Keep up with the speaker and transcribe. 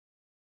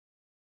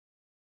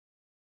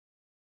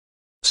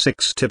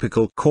6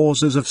 typical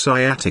causes of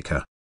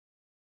sciatica.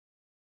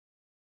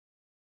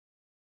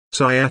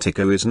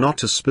 Sciatica is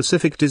not a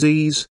specific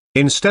disease,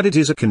 instead it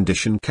is a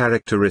condition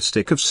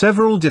characteristic of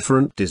several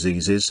different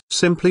diseases.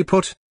 Simply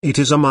put, it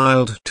is a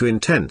mild to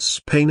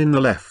intense pain in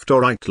the left or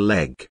right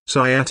leg.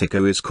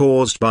 Sciatica is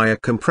caused by a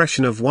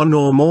compression of one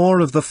or more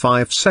of the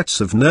 5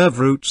 sets of nerve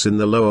roots in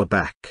the lower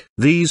back.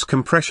 These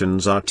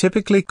compressions are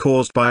typically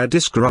caused by a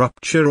disc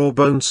rupture or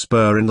bone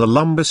spur in the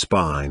lumbar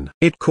spine.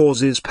 It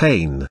causes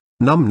pain,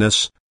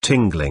 numbness,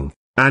 tingling,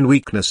 and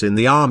weakness in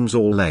the arms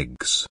or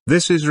legs.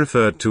 This is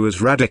referred to as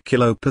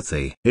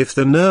radiculopathy. If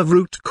the nerve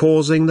root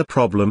causing the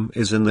problem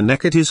is in the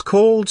neck, it is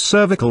called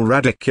cervical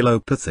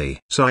radiculopathy.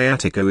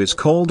 Sciatica is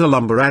called a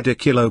lumbar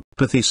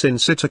radiculopathy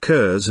since it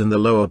occurs in the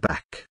lower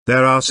back.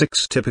 There are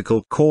 6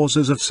 typical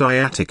causes of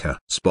sciatica.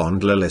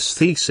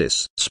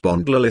 Spondylolisthesis.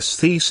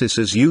 Spondylolisthesis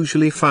is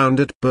usually found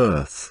at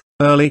birth,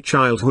 early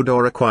childhood,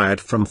 or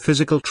acquired from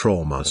physical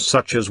traumas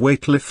such as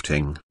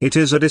weightlifting. It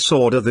is a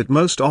disorder that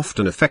most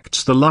often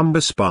affects the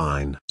lumbar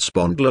spine.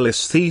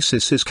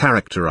 Spondylolisthesis is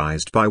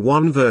characterized by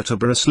one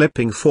vertebra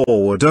slipping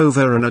forward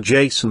over an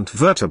adjacent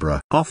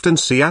vertebra. Often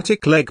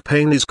sciatic leg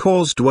pain is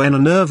caused when a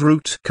nerve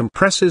root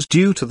compresses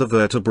due to the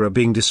vertebra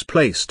being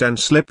displaced and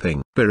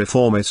slipping.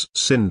 Piriformis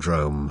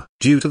syndrome.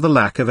 Due to the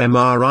lack of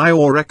MRI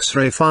or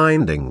X-ray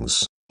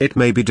findings, it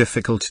may be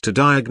difficult to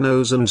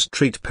diagnose and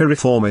treat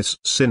piriformis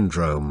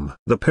syndrome.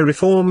 The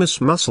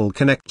piriformis muscle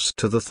connects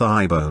to the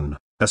thigh bone,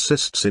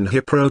 assists in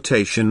hip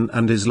rotation,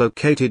 and is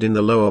located in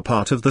the lower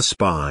part of the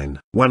spine.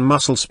 When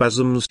muscle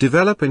spasms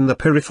develop in the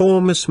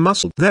piriformis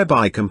muscle,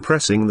 thereby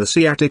compressing the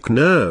sciatic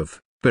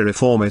nerve,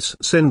 piriformis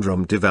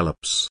syndrome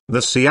develops.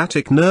 The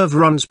sciatic nerve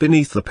runs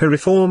beneath the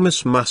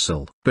piriformis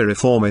muscle.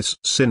 Piriformis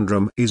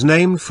syndrome is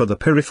named for the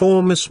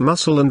piriformis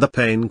muscle and the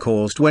pain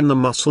caused when the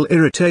muscle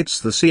irritates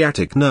the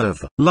sciatic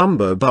nerve.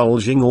 Lumbar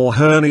bulging or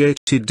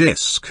herniated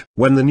disc.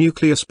 When the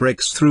nucleus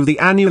breaks through the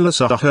annulus,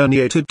 a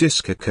herniated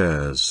disc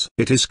occurs.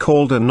 It is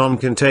called a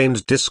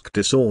non-contained disc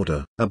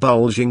disorder. A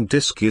bulging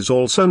disc is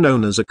also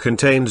known as a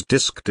contained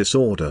disc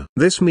disorder.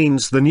 This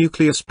means the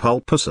nucleus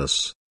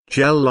pulposus,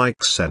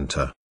 gel-like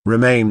center,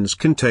 remains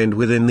contained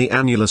within the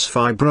annulus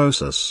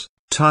fibrosus,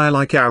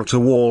 tire-like outer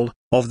wall,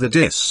 of the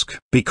disc.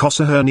 Because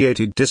a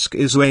herniated disc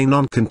is a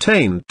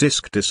non-contained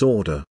disc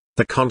disorder,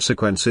 the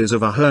consequences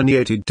of a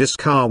herniated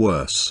disc are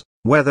worse.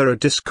 Whether a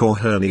disc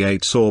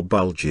herniates or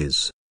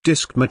bulges,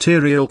 disc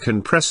material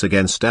can press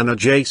against an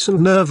adjacent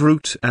nerve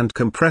root and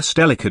compress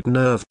delicate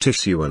nerve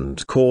tissue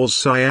and cause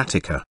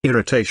sciatica.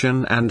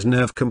 Irritation and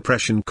nerve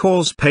compression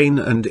cause pain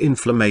and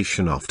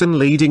inflammation, often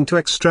leading to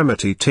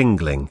extremity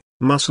tingling,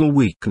 muscle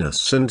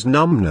weakness and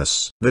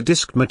numbness. The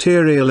disc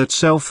material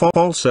itself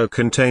also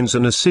contains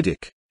an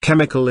acidic,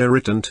 chemical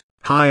irritant,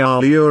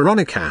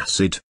 hyaluronic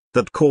acid,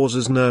 that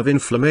causes nerve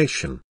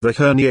inflammation. The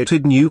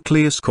herniated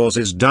nucleus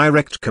causes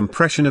direct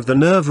compression of the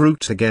nerve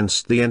root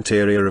against the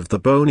interior of the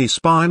bony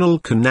spinal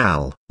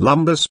canal.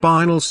 Lumbar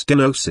spinal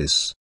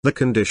stenosis. The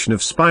condition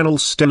of spinal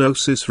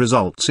stenosis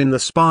results in the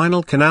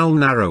spinal canal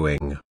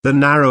narrowing. The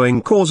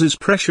narrowing causes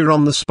pressure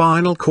on the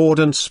spinal cord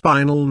and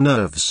spinal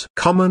nerves.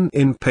 Common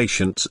in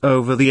patients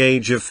over the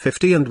age of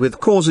 50 and with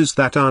causes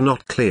that are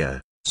not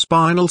clear.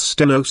 Spinal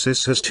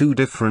stenosis has 2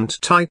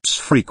 different types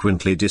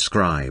frequently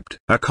described.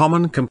 A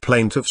common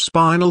complaint of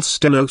spinal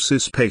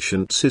stenosis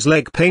patients is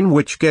leg pain,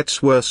 which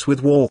gets worse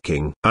with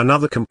walking.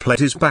 Another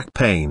complaint is back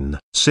pain.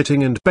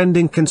 Sitting and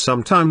bending can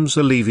sometimes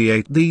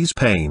alleviate these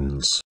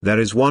pains. There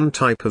is one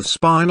type of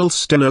spinal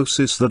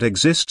stenosis that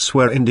exists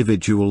where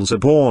individuals are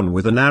born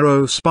with a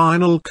narrow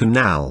spinal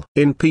canal.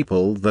 In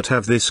people that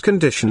have this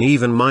condition,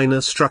 even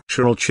minor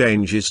structural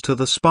changes to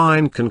the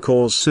spine can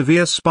cause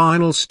severe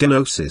spinal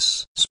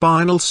stenosis.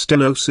 Spinal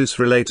stenosis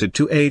related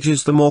to age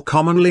is the more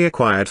commonly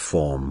acquired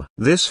form.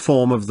 This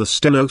form of the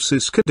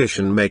stenosis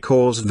condition may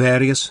cause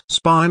various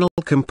spinal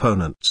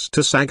components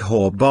to sag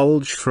or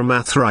bulge from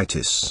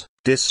arthritis.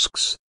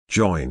 Discs,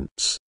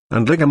 joints,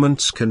 and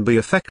ligaments can be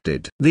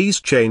affected.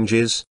 These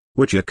changes,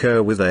 which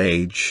occur with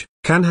age,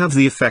 can have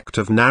the effect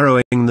of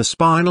narrowing the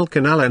spinal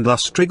canal and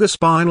thus trigger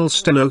spinal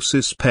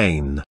stenosis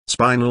pain.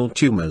 Spinal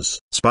tumors.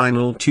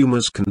 Spinal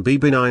tumors can be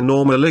benign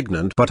or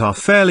malignant but are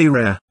fairly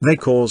rare. They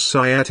cause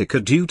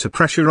sciatica due to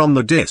pressure on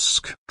the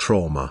disc.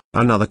 Trauma.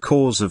 Another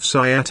cause of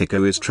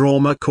sciatica is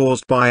trauma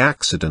caused by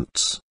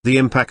accidents. The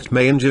impact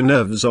may injure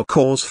nerves or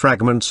cause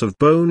fragments of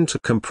bone to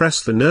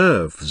compress the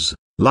nerves,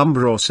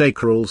 lumbar or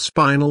sacral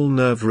spinal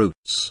nerve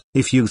roots.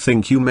 If you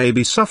think you may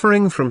be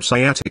suffering from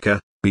sciatica,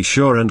 be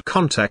sure and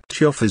contact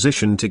your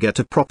physician to get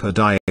a proper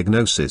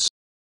diagnosis.